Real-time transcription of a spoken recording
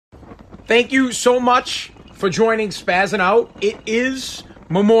Thank you so much for joining Spazzing Out. It is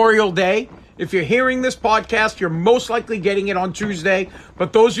Memorial Day. If you're hearing this podcast, you're most likely getting it on Tuesday.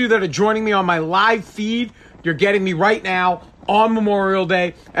 But those of you that are joining me on my live feed, you're getting me right now on Memorial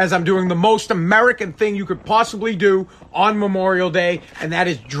Day as I'm doing the most American thing you could possibly do on Memorial Day, and that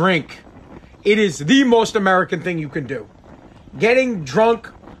is drink. It is the most American thing you can do. Getting drunk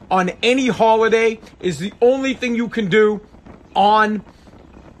on any holiday is the only thing you can do on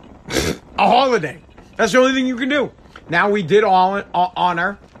a holiday. That's the only thing you can do. Now, we did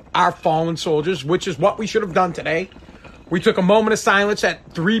honor our fallen soldiers, which is what we should have done today. We took a moment of silence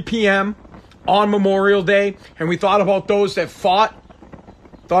at 3 p.m. on Memorial Day, and we thought about those that fought,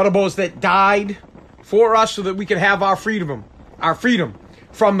 thought about those that died for us so that we could have our freedom.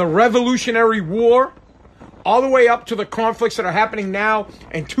 From the Revolutionary War all the way up to the conflicts that are happening now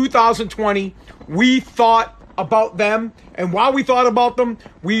in 2020, we thought about them. And while we thought about them,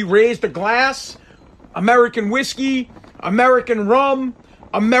 we raised a glass, American whiskey, American rum,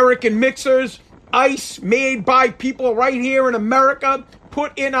 American mixers, ice made by people right here in America,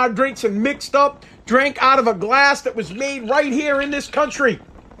 put in our drinks and mixed up, drank out of a glass that was made right here in this country.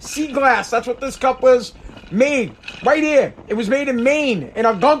 Sea glass, that's what this cup was made, right here. It was made in Maine, in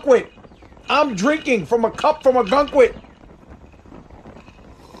Algonquin. I'm drinking from a cup from Algonquin.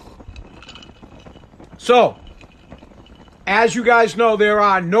 So, as you guys know, there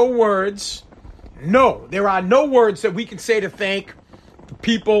are no words that we can say to thank the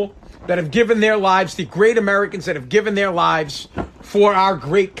people that have given their lives, the great Americans that have given their lives for our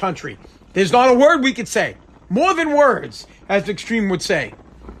great country. There's not a word we could say. More than words, as Extreme would say.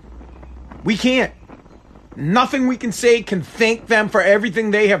 We can't. Nothing we can say can thank them for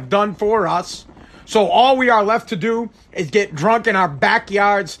everything they have done for us. So all we are left to do is get drunk in our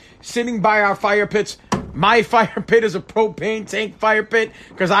backyards, sitting by our fire pits. My fire pit is a propane tank fire pit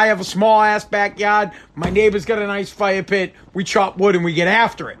because I have a small-ass backyard. My neighbor's got a nice fire pit. We chop wood and we get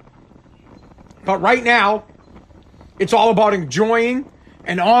after it. But right now, it's all about enjoying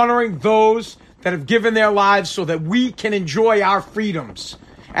and honoring those that have given their lives so that we can enjoy our freedoms.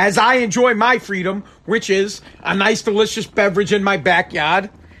 As I enjoy my freedom, which is a nice, delicious beverage in my backyard.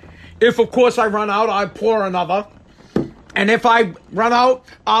 If, of course, I run out, I pour another. And if I run out,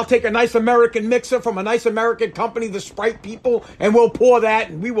 I'll take a nice American mixer from a nice American company, the Sprite people, and we'll pour that,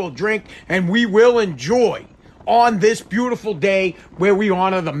 and we will drink, and we will enjoy on this beautiful day where we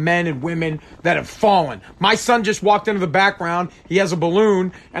honor the men and women that have fallen. My son just walked into the background. He has a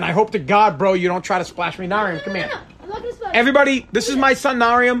balloon, and I hope to God, bro, you don't try to splash me. Nariam, come here. Everybody, this is my son,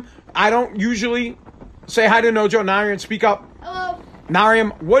 Nariam. I don't usually say hi to Nojo. Nariam, speak up. Hello.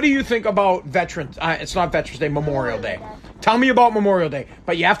 Nariam, what do you think about Veterans? It's not Veterans Day, Memorial Day. Tell me about Memorial Day,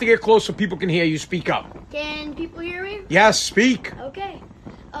 but you have to get close so people can hear you. Speak up. Can people hear me? Yes, speak. Okay.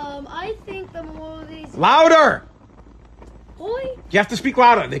 I think the Memorial Day is... Louder! Boy? You have to speak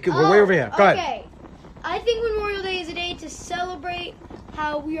louder. They could go way over here. Go ahead. Okay. I think Memorial Day is a day to celebrate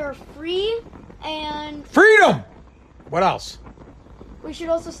how we are free and... Freedom! What else? We should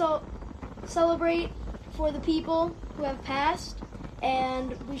also celebrate for the people who have passed,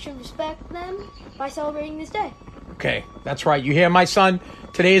 and we should respect them by celebrating this day. Okay, that's right. You hear, my son?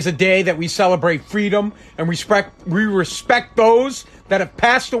 Today is a day that we celebrate freedom, and we respect those that have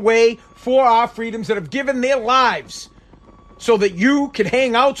passed away for our freedoms, that have given their lives so that you can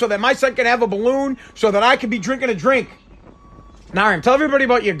hang out, so that my son can have a balloon, so that I can be drinking a drink. Nariam, tell everybody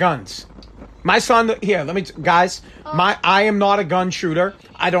about your guns. My son, here, guys, I am not a gun shooter.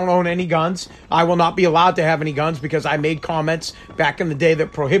 I don't own any guns. I will not be allowed to have any guns because I made comments back in the day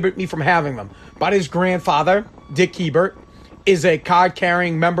that prohibit me from having them. But his grandfather, Dick Hebert, is a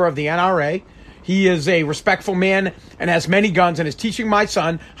card-carrying member of the NRA. He is a respectful man and has many guns and is teaching my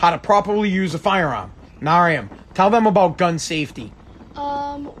son how to properly use a firearm. Nariam, tell them about gun safety.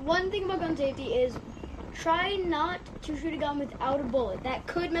 One thing about gun safety is try not to shoot a gun without a bullet. That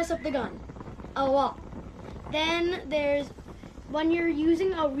could mess up the gun a lot. Then there's, when you're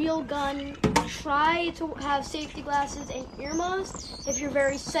using a real gun, try to have safety glasses and earmuffs if you're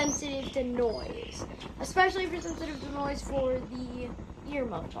very sensitive to noise. Especially if you're sensitive to noise for the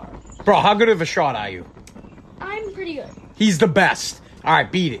earmuff part. Bro, how good of a shot are you? I'm pretty good. He's the best. All right,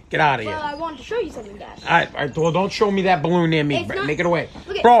 beat it. Get out of here. Well, I wanted to show you something, Dash. All right, well, don't show me that balloon near me. Make it away.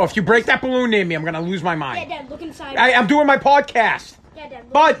 Bro, if you break that balloon near me, I'm going to lose my mind. Yeah, Dad, look inside. I'm doing my podcast. Yeah, Dad,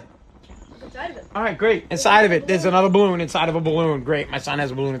 look. Bud. Inside of it. All right, great. Inside of it, there's another balloon inside of a balloon. Great. My son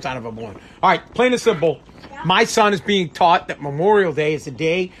has a balloon inside of a balloon. All right, plain and simple. Yeah. My son is being taught that Memorial Day is the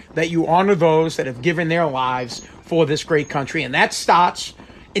day that you honor those that have given their lives for this great country. And that starts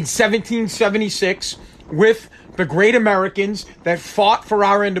in 1776 with the great Americans that fought for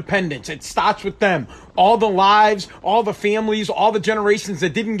our independence. It starts with them. All the lives, all the families, all the generations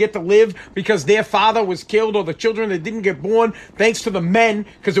that didn't get to live because their father was killed, or the children that didn't get born, thanks to the men,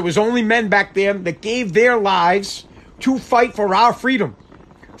 because it was only men back then that gave their lives to fight for our freedom.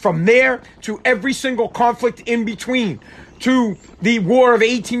 From there to every single conflict in between, to the War of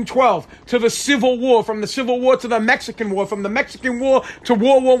 1812, to the Civil War, from the Civil War to the Mexican War, from the Mexican War to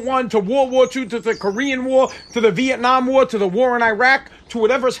World War I, to World War II, to the Korean War, to the Vietnam War, to the war in Iraq, to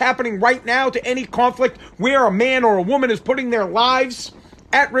whatever's happening right now, to any conflict where a man or a woman is putting their lives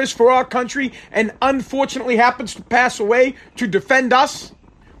at risk for our country and unfortunately happens to pass away to defend us.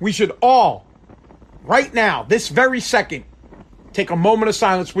 We should all, right now, this very second, take a moment of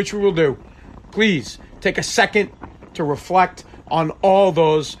silence, which we will do. Please take a second to reflect on all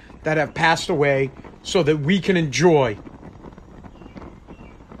those that have passed away so that we can enjoy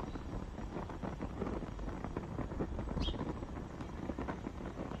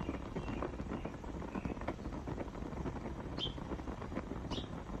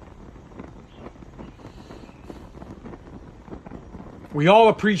we all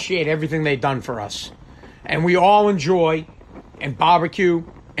appreciate everything they've done for us. And we all enjoy and barbecue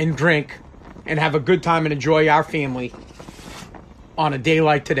and drink and have a good time and enjoy our family on a day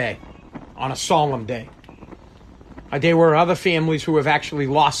like today, on a solemn day. A day where other families who have actually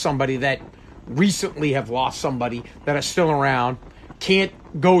lost somebody, that recently have lost somebody, that are still around, can't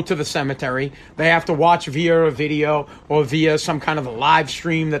go to the cemetery. They have to watch via a video or via some kind of a live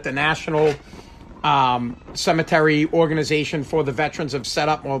stream that the National Cemetery Organization for the Veterans have set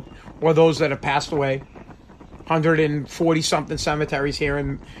up, or those that have passed away. 140-something cemeteries here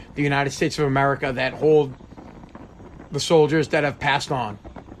in the United States of America that hold the soldiers that have passed on.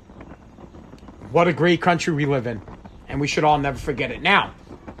 What a great country we live in, and we should all never forget it. Now,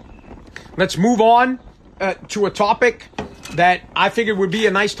 let's move on to a topic that I figured would be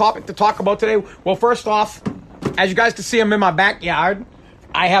a nice topic to talk about today. Well, first off, as you guys can see, I'm in my backyard.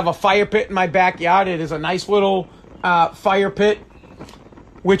 I have a fire pit in my backyard. It is a nice little fire pit,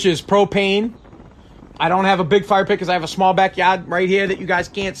 which is propane. I don't have a big fire pit because I have a small backyard right here that you guys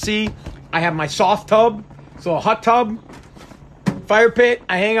can't see. I have my soft tub, so a hot tub, fire pit.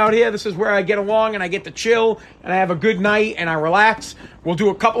 I hang out here. This is where I get along and I get to chill and I have a good night and I relax. We'll do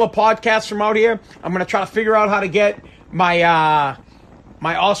a couple of podcasts from out here. I'm going to try to figure out how to get my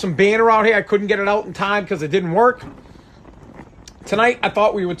my awesome banner out here. I couldn't get it out in time because it didn't work. Tonight, I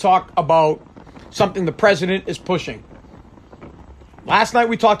thought we would talk about something the president is pushing. Last night,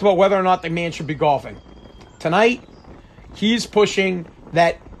 we talked about whether or not the man should be golfing. Tonight, he's pushing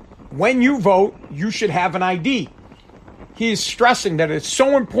that when you vote, you should have an ID. He is stressing that it's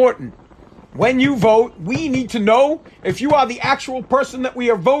so important. When you vote, we need to know if you are the actual person that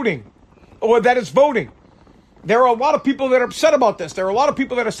we are voting or that is voting. There are a lot of people that are upset about this. There are a lot of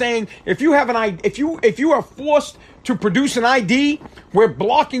people that are saying if you have an ID, if you are forced to produce an ID, we're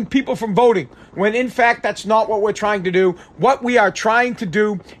blocking people from voting. When in fact, that's not what we're trying to do. What we are trying to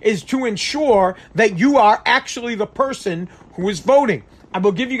do is to ensure that you are actually the person who is voting. I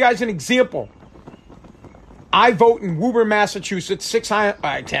will give you guys an example. I vote in Woburn, Massachusetts. 600.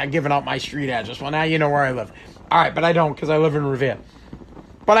 I'm giving out my street address. Well, now you know where I live. All right, but I don't because I live in Revere.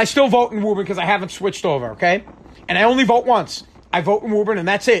 But I still vote in Woburn because I haven't switched over, okay? And I only vote once. I vote in Woburn, and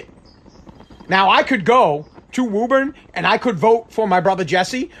that's it. Now, I could go to Woburn, and I could vote for my brother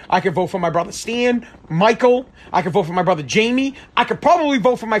Jesse. I could vote for my brother Stan, Michael. I could vote for my brother Jamie. I could probably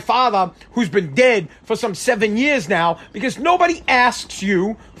vote for my father, who's been dead for some 7 years now, because nobody asks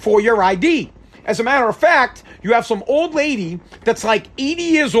you for your ID. As a matter of fact, you have some old lady that's like 80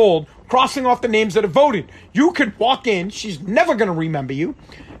 years old crossing off the names that have voted. You could walk in, she's never going to remember you,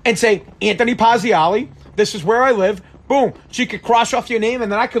 and say, Anthony Pazziali, this is where I live. Boom. She could cross off your name,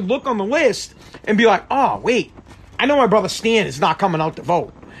 and then I could look on the list and be like, oh, wait, I know my brother Stan is not coming out to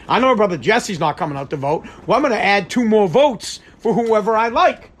vote. I know my brother Jesse's not coming out to vote. Well, I'm going to add 2 more votes for whoever I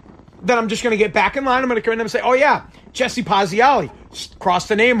like. Then I'm just going to get back in line. I'm going to come in and say, oh, yeah, Jesse Pazziali, cross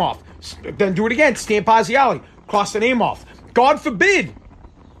the name off. Then do it again, Stan Pazziali, cross the name off. God forbid,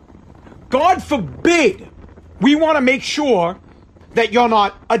 we want to make sure that you're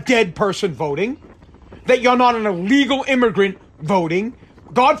not a dead person voting, that you're not an illegal immigrant voting.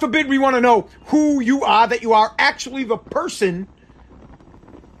 God forbid we want to know who you are, that you are actually the person.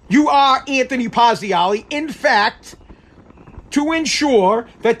 You are Anthony Pazziali, in fact, to ensure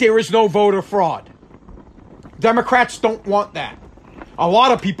that there is no voter fraud. Democrats don't want that. A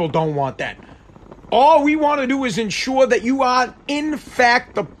lot of people don't want that. All we want to do is ensure that you are, in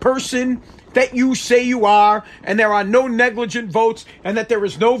fact, the person that you say you are, and there are no negligent votes, and that there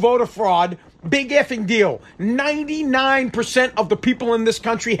is no voter fraud big effing deal. 99% of the people in this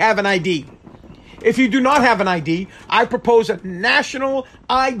country have an ID. If you do not have an ID, I propose a national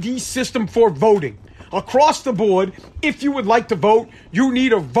ID system for voting. Across the board, if you would like to vote, you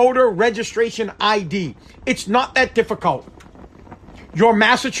need a voter registration ID. It's not that difficult. Your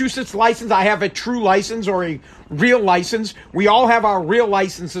Massachusetts license, I have a true license or a real license. We all have our real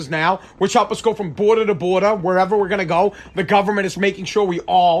licenses now, which help us go from border to border, wherever we're going to go. The government is making sure we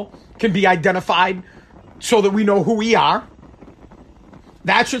all can be identified so that we know who we are.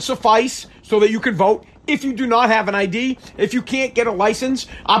 That should suffice so that you can vote. If you do not have an ID, if you can't get a license,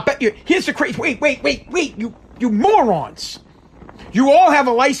 I'll bet you, here's the crazy, wait, you morons. You all have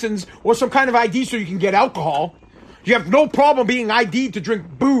a license or some kind of ID so you can get alcohol. You have no problem being ID'd to drink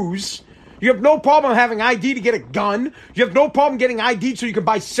booze. You have no problem having ID to get a gun. You have no problem getting ID'd so you can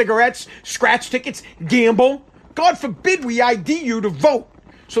buy cigarettes, scratch tickets, gamble. God forbid we ID you to vote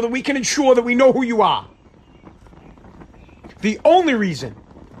so that we can ensure that we know who you are. The only reason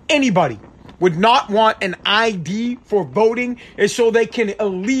anybody would not want an ID for voting is so they can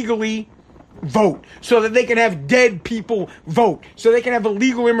illegally vote, so that they can have dead people vote, so they can have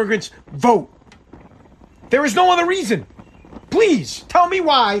illegal immigrants vote. There is no other reason. Please tell me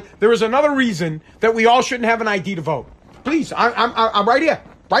why there is another reason that we all shouldn't have an ID to vote. Please, I'm right here,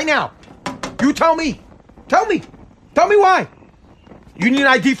 right now. You tell me. Tell me why. You need an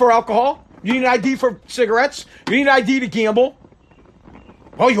ID for alcohol. You need an ID for cigarettes. You need an ID to gamble.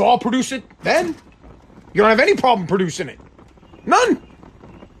 Well, you all produce it then. You don't have any problem producing it. None.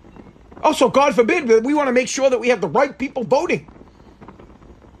 Also, God forbid, we want to make sure that we have the right people voting.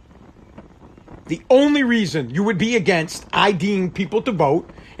 The only reason you would be against IDing people to vote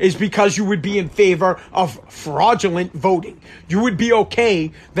is because you would be in favor of fraudulent voting. You would be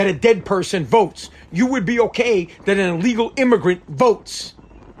okay that a dead person votes. You would be okay that an illegal immigrant votes.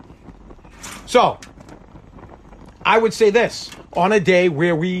 So, I would say this. On a day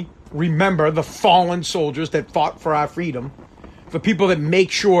where we remember the fallen soldiers that fought for our freedom, the people that make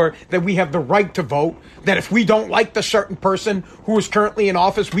sure that we have the right to vote, that if we don't like the certain person who is currently in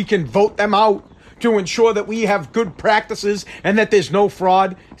office, we can vote them out to ensure that we have good practices and that there's no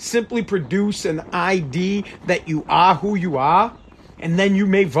fraud. Simply produce an ID that you are who you are, and then you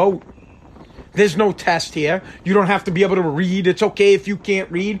may vote. There's no test here. You don't have to be able to read. It's okay if you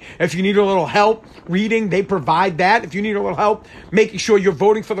can't read. If you need a little help reading, they provide that. If you need a little help making sure you're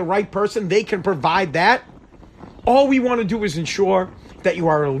voting for the right person, they can provide that. All we want to do is ensure that you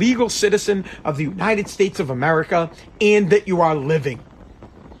are a legal citizen of the United States of America and that you are living.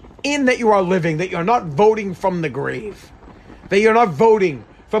 That you're not voting from the grave. That you're not voting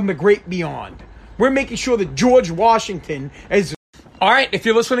from the great beyond. We're making sure that George Washington is... All right, if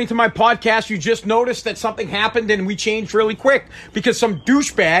you're listening to my podcast, you just noticed that something happened and we changed really quick because some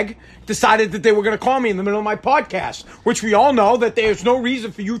douchebag decided that they were going to call me in the middle of my podcast, which we all know that there's no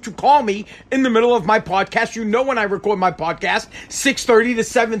reason for you to call me in the middle of my podcast. You know when I record my podcast, 6:30 to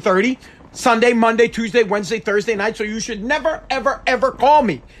 7:30, Sunday, Monday, Tuesday, Wednesday, Thursday night, so you should never, ever, ever call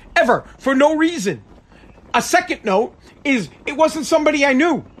me, ever, for no reason. A second note is it wasn't somebody I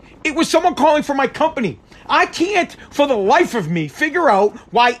knew. It was someone calling from my company. I can't, for the life of me, figure out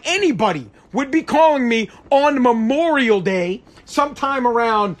why anybody would be calling me on Memorial Day sometime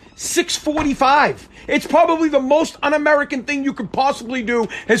around 6:45. It's probably the most un-American thing you could possibly do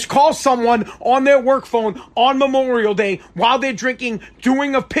is call someone on their work phone on Memorial Day while they're drinking,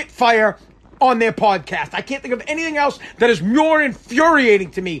 doing a pit fire on their podcast. I can't think of anything else that is more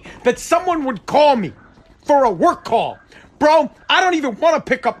infuriating to me that someone would call me for a work call. Bro, I don't even want to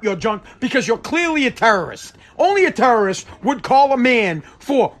pick up your junk because you're clearly a terrorist. Only a terrorist would call a man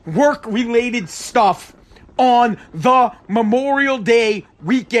for work-related stuff on the Memorial Day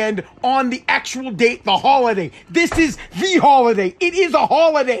weekend, on the actual date, the holiday. This is the holiday. It is a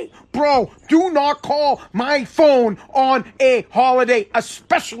holiday. Bro, do not call my phone on a holiday,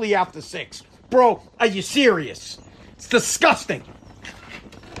 especially after 6. Bro, are you serious? It's disgusting.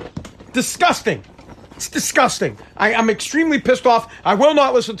 Disgusting. It's disgusting. I'm extremely pissed off. I will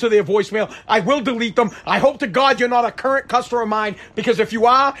not listen to their voicemail. I will delete them. I hope to God you're not a current customer of mine, because if you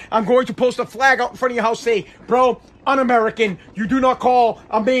are, I'm going to post a flag out in front of your house say, bro, un-American, you do not call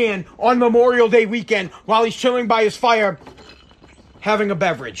a man on Memorial Day weekend while he's chilling by his fire having a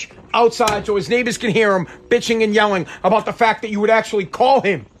beverage outside so his neighbors can hear him bitching and yelling about the fact that you would actually call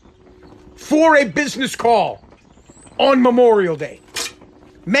him for a business call on Memorial Day.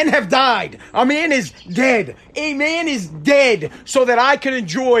 Men have died. A man is dead. A man is dead so that I can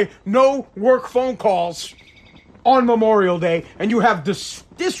enjoy no work phone calls on Memorial Day. And you have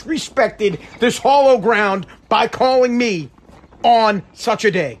disrespected this hollow ground by calling me on such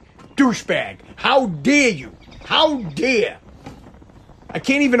a day. douchebag. How dare you? How dare? I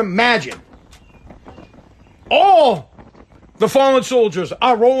can't even imagine. All the fallen soldiers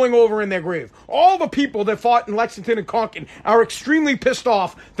are rolling over in their grave. All the people that fought in Lexington and Concord are extremely pissed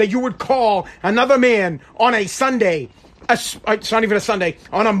off that you would call another man on a Sunday, it's not even a Sunday,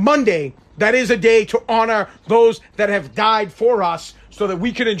 on a Monday, that is a day to honor those that have died for us so that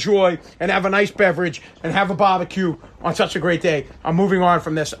we can enjoy and have a nice beverage and have a barbecue on such a great day. I'm moving on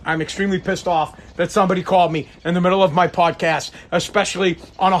from this. I'm extremely pissed off that somebody called me in the middle of my podcast, especially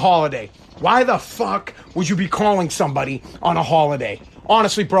on a holiday. Why the fuck would you be calling somebody on a holiday?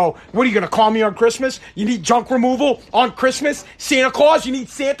 Honestly, bro, what are you going to call me on Christmas? You need junk removal on Christmas? Santa Claus, you need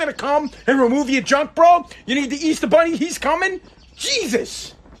Santa to come and remove your junk, bro? You need the Easter Bunny, he's coming?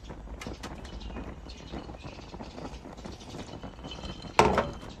 Jesus!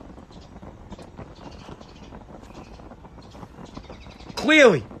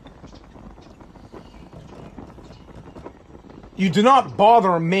 Clearly, you do not bother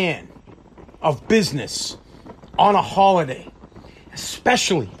a man of business on a holiday,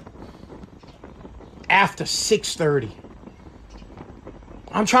 especially after 6:30.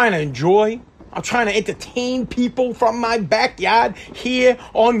 I'm trying to enjoy. I'm trying to entertain people from my backyard here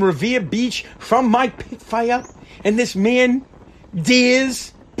on Revere Beach from my pit fire, and this man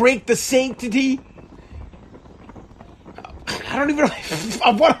dares break the sanctity. I don't even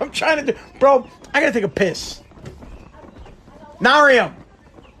know what I'm trying to do. Bro, I gotta take a piss. Nariam.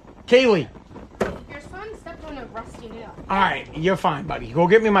 Kaylee. Your son stepped on a rusty nail. Alright, you're fine, buddy. Go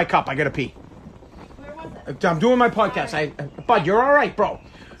get me my cup. I gotta pee. Where was it? I'm doing my podcast. Bud, you're alright, bro.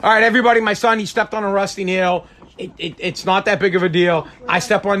 Alright, everybody, my son, he stepped on a rusty nail. It's not that big of a deal. I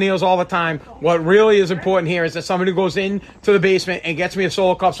step on nails all the time. What really is important here is that somebody goes in to the basement and gets me a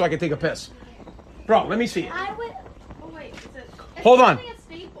Solo cup so I can take a piss. Bro, let me see it. I would. Oh wait, it's Hold on. a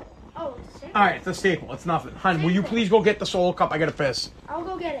staple. Oh, it's a staple. Alright, it's a staple. It's nothing. Hun, will you please go get the Solo cup? I gotta piss. I'll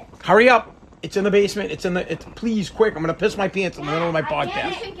go get it. Hurry up. It's in the basement. Please, quick. I'm gonna piss my pants in the middle of my You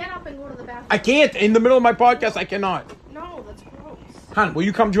podcast. can get up and go to the bathroom. I can't. In the middle of my podcast, I cannot. No, that's gross. Hun, will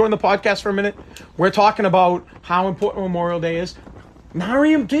you come join the podcast for a minute? We're talking about how important Memorial Day is.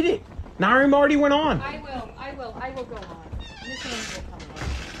 Nariam did it. Nariam already went on. I will go on. Miss Ange will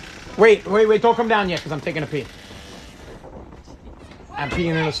come on. Wait. Don't come down yet because I'm taking a pee. I'm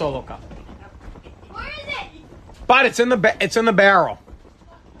peeing in a Solo cup. Where is it? But it's in the barrel.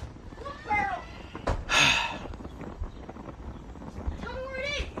 What barrel? Tell me where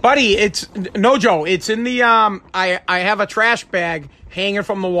it is. Buddy, it's no Joe. It's in the I have a trash bag hanging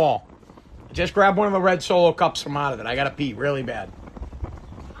from the wall. Just grab one of the red Solo cups from out of it. I gotta pee really bad.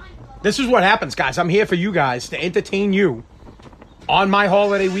 This is what happens, guys. I'm here for you guys to entertain you on my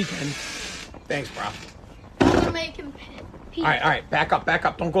holiday weekend. Thanks, bro. I'll make him pee. All right. Back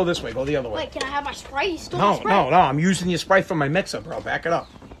up. Don't go this way. Go the other way. Wait, can I have my Sprite? You stole my No. Sprite. I'm using your Sprite from my mixer, bro. Back it up.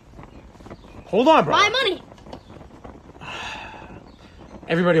 Hold on, bro. My money.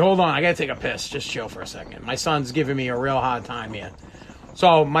 Everybody, hold on. I gotta take a piss. Just chill for a second. My son's giving me a real hard time here.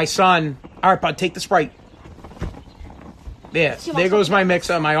 So my son, all right, bud, take the Sprite. There goes my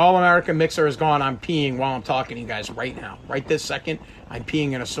mixer. My All-American mixer is gone. I'm peeing while I'm talking to you guys right now. Right this second, I'm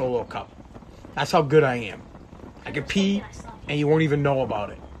peeing in a Solo cup. That's how good I am. I can pee, and you won't even know about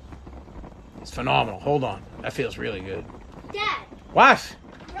it. It's phenomenal. Hold on. That feels really good. Dad. What?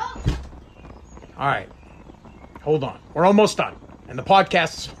 Bro. All right. Hold on. We're almost done. And the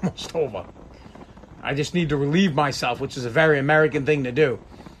podcast is almost over. I just need to relieve myself, which is a very American thing to do,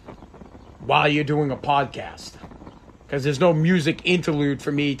 while you're doing a podcast. Because there's no music interlude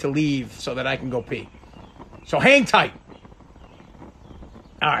for me to leave so that I can go pee. So hang tight.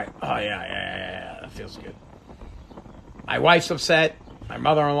 All right. Oh, yeah. That feels good. My wife's upset. My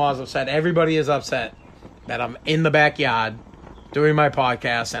mother-in-law's upset. Everybody is upset that I'm in the backyard doing my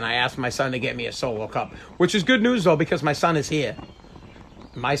podcast, and I asked my son to get me a Solo cup, which is good news, though, because my son is here.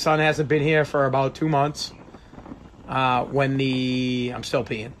 My son hasn't been here for about 2 months. I'm still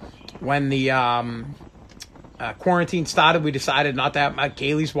peeing. When the quarantine started, we decided not to have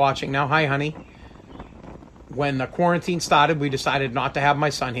Kaylee's watching now. Hi, honey. When the quarantine started, we decided not to have my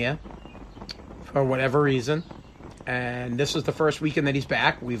son here for whatever reason. And this is the first weekend that he's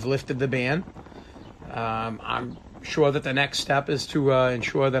back. We've lifted the ban. I'm sure that the next step is to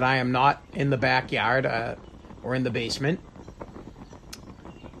ensure that I am not in the backyard or in the basement.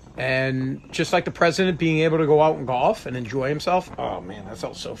 And just like the president being able to go out and golf and enjoy himself. Oh, man, that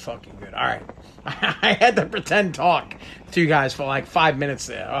felt so fucking good. All right. I had to pretend talk to you guys for like 5 minutes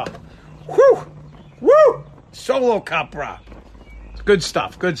there. Oh. Woo! Solo cup, bro. Good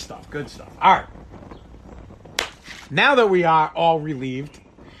stuff. All right. Now that we are all relieved,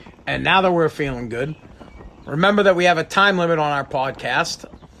 And now that we're feeling good, remember that we have a time limit on our podcast.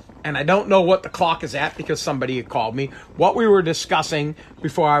 And I don't know what the clock is at because somebody had called me. What we were discussing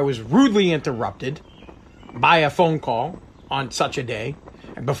before I was rudely interrupted by a phone call on such a day.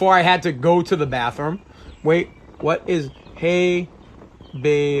 And before I had to go to the bathroom. Wait, what is... Hey,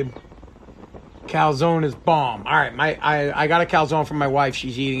 babe, calzone is bomb. All right, I got a calzone from my wife.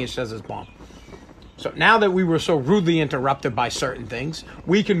 She's eating it. She says it's bomb. So now that we were so rudely interrupted by certain things,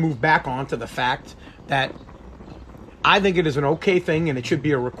 we can move back on to the fact that I think it is an okay thing and it should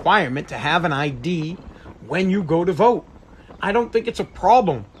be a requirement to have an ID when you go to vote. I don't think it's a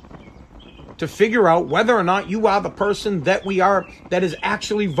problem to figure out whether or not you are the person that is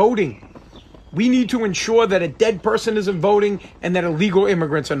actually voting. We need to ensure that a dead person isn't voting and that illegal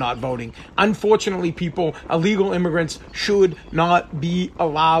immigrants are not voting. Unfortunately, people, illegal immigrants should not be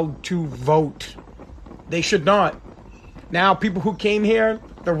allowed to vote. They should not. Now, people who came here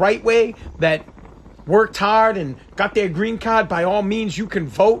the right way, that worked hard and got their green card, by all means, you can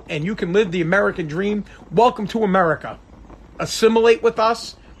vote and you can live the American dream. Welcome to America. Assimilate with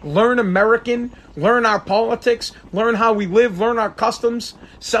us. Learn American, learn our politics, learn how we live, learn our customs,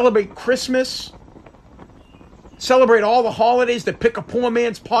 celebrate Christmas, celebrate all the holidays that pick a poor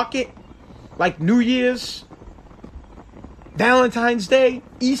man's pocket, like New Year's, Valentine's Day,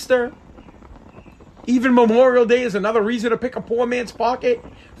 Easter, even Memorial Day is another reason to pick a poor man's pocket,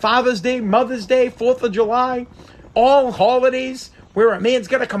 Father's Day, Mother's Day, 4th of July, all holidays where a man's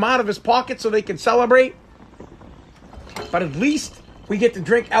got to come out of his pocket so they can celebrate, but at least we get to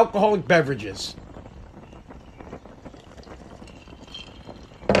drink alcoholic beverages.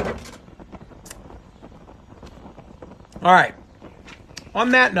 All right.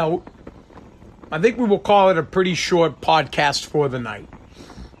 On that note, I think we will call it a pretty short podcast for the night.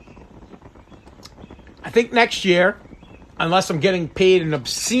 I think next year, unless I'm getting paid an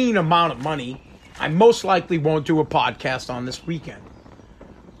obscene amount of money, I most likely won't do a podcast on this weekend.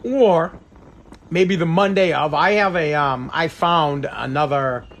 Or maybe the Monday of. I found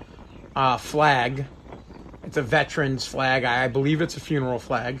another flag. It's a veteran's flag. I believe it's a funeral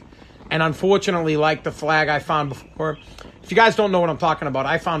flag. And unfortunately, like the flag I found before, if you guys don't know what I'm talking about,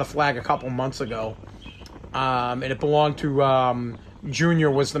 I found a flag a couple months ago. And it belonged to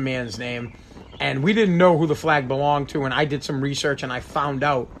Junior was the man's name. And we didn't know who the flag belonged to. And I did some research and I found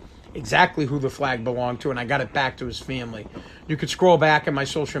out exactly who the flag belonged to. And I got it back to his family. You could scroll back in my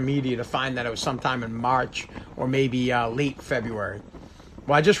social media to find that it was sometime in March or maybe late February.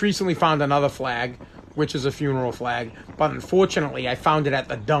 Well, I just recently found another flag, which is a funeral flag. But unfortunately, I found it at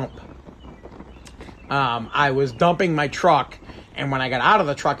the dump. I was dumping my truck, and when I got out of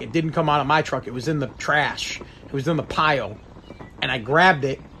the truck, it didn't come out of my truck. It was in the trash. It was in the pile. And I grabbed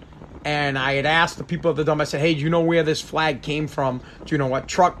it, and I had asked the people at the dump, I said, hey, do you know where this flag came from? Do you know what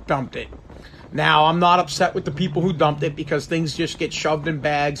truck dumped it? Now, I'm not upset with the people who dumped it because things just get shoved in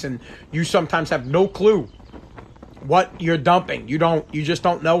bags, and you sometimes have no clue what you're dumping. You just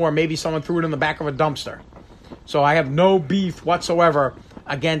don't know, or maybe someone threw it in the back of a dumpster. So I have no beef whatsoever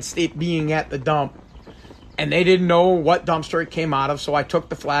against it being at the dump. And they didn't know what dumpster it came out of, so I took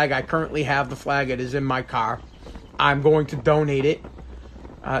the flag. I currently have the flag. It is in my car. I'm going to donate it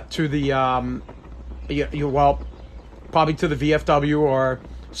to the, probably to the VFW or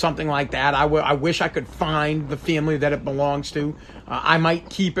something like that. I wish I could find the family that it belongs to. I might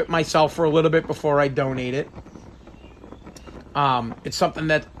keep it myself for a little bit before I donate it. It's something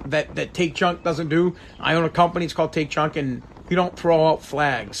that Take Junk doesn't do. I own a company. It's called Take Junk, and we don't throw out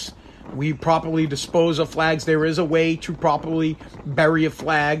flags. We properly dispose of flags. There is a way to properly bury a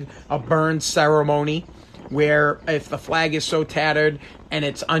flag, a burn ceremony, where if the flag is so tattered and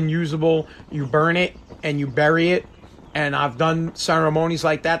it's unusable, you burn it and you bury it. And I've done ceremonies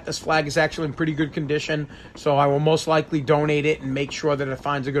like that. This flag is actually in pretty good condition, so I will most likely donate it and make sure that it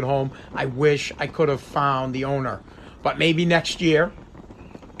finds a good home. I wish I could have found the owner. But maybe next year,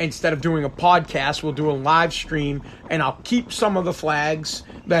 instead of doing a podcast, we'll do a live stream, and I'll keep some of the flags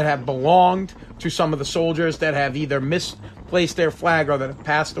that have belonged to some of the soldiers that have either misplaced their flag or that have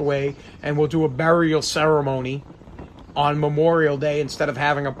passed away, and we'll do a burial ceremony on Memorial Day instead of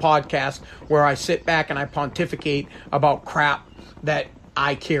having a podcast where I sit back and I pontificate about crap that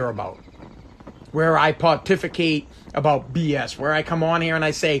I care about, where I pontificate about BS, where I come on here and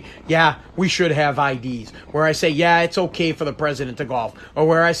I say, yeah, we should have IDs, where I say, yeah, it's okay for the president to golf, or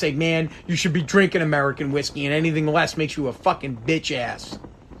where I say, man, you should be drinking American whiskey and anything less makes you a fucking bitch ass.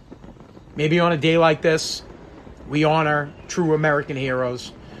 Maybe on a day like this, we honor true American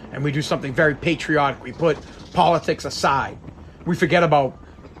heroes and we do something very patriotic. We put politics aside. We forget about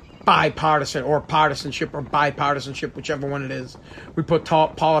bipartisan or partisanship or bipartisanship, whichever one it is. We put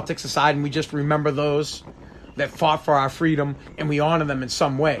politics aside and we just remember those that fought for our freedom and we honor them in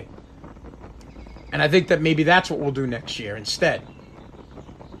some way. And I think that maybe that's what we'll do next year instead.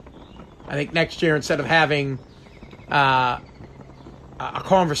 I think next year, instead of having a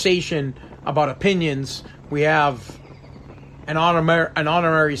conversation about opinions, we have an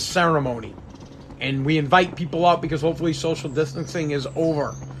honorary ceremony. And we invite people out because hopefully social distancing is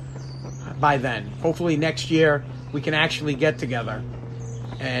over by then. Hopefully next year we can actually get together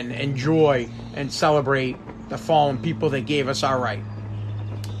and enjoy and celebrate the fallen people that gave us our right.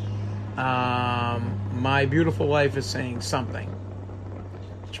 My beautiful wife is saying something.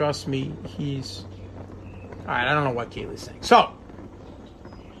 Trust me, he's... Alright, I don't know what Kaylee's saying. So,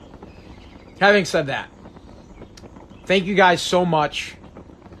 having said that, thank you guys so much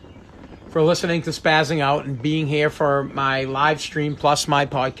for listening to Spazzing Out and being here for my live stream plus my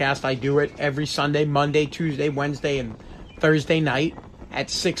podcast. I do it every Sunday, Monday, Tuesday, Wednesday, and Thursday night at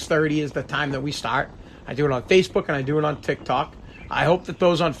 6:30 is the time that we start. I do it on Facebook and I do it on TikTok. I hope that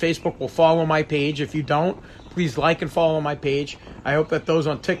those on Facebook will follow my page. If you don't, please like and follow my page. I hope that those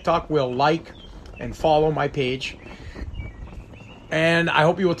on TikTok will like and follow my page. And I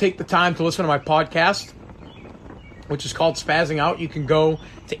hope you will take the time to listen to my podcast, which is called Spazzing Out. You can go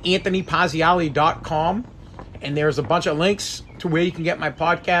to anthonypazziali.com, and there's a bunch of links to where you can get my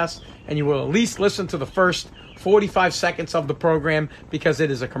podcast, and you will at least listen to the first 45 seconds of the program because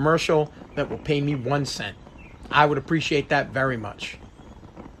it is a commercial that will pay me 1 cent. I would appreciate that very much.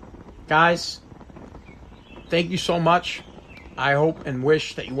 Guys, thank you so much. I hope and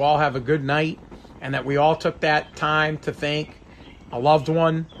wish that you all have a good night and that we all took that time to thank a loved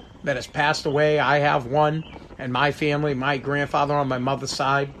one that has passed away. I have one. And my family, my grandfather on my mother's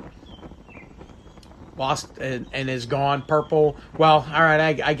side, lost and is gone. Purple. Well, all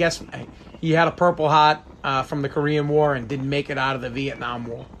right, I guess he had a Purple Heart from the Korean War and didn't make it out of the Vietnam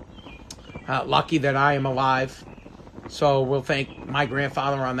War. Lucky that I am alive. So we'll thank my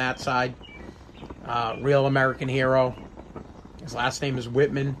grandfather on that side. Real American hero. His last name is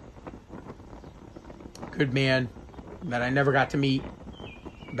Whitman. Good man that I never got to meet.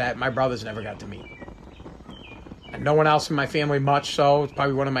 That my brothers never got to meet. And no one else in my family much, so it's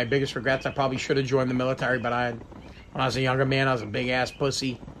probably one of my biggest regrets. I probably should have joined the military, but when I was a younger man, I was a big-ass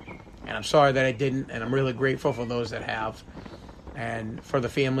pussy. And I'm sorry that I didn't, and I'm really grateful for those that have. And for the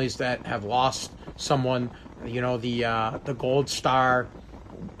families that have lost someone, you know, the Gold Star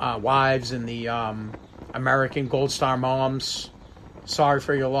wives and the American Gold Star moms, sorry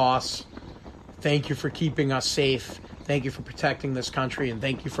for your loss. Thank you for keeping us safe. Thank you for protecting this country, and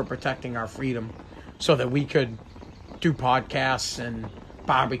thank you for protecting our freedom so that we could do podcasts and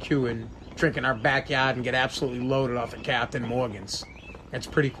barbecue and drink in our backyard and get absolutely loaded off at Captain Morgan's. It's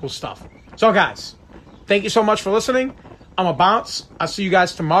pretty cool stuff. So, guys, thank you so much for listening. I'm a bounce. I'll see you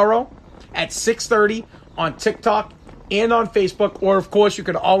guys tomorrow at 6:30 on TikTok and on Facebook. Or, of course, you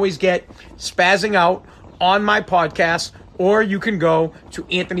can always get Spazzing Out on my podcast, or you can go to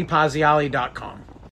anthonypazziali.com.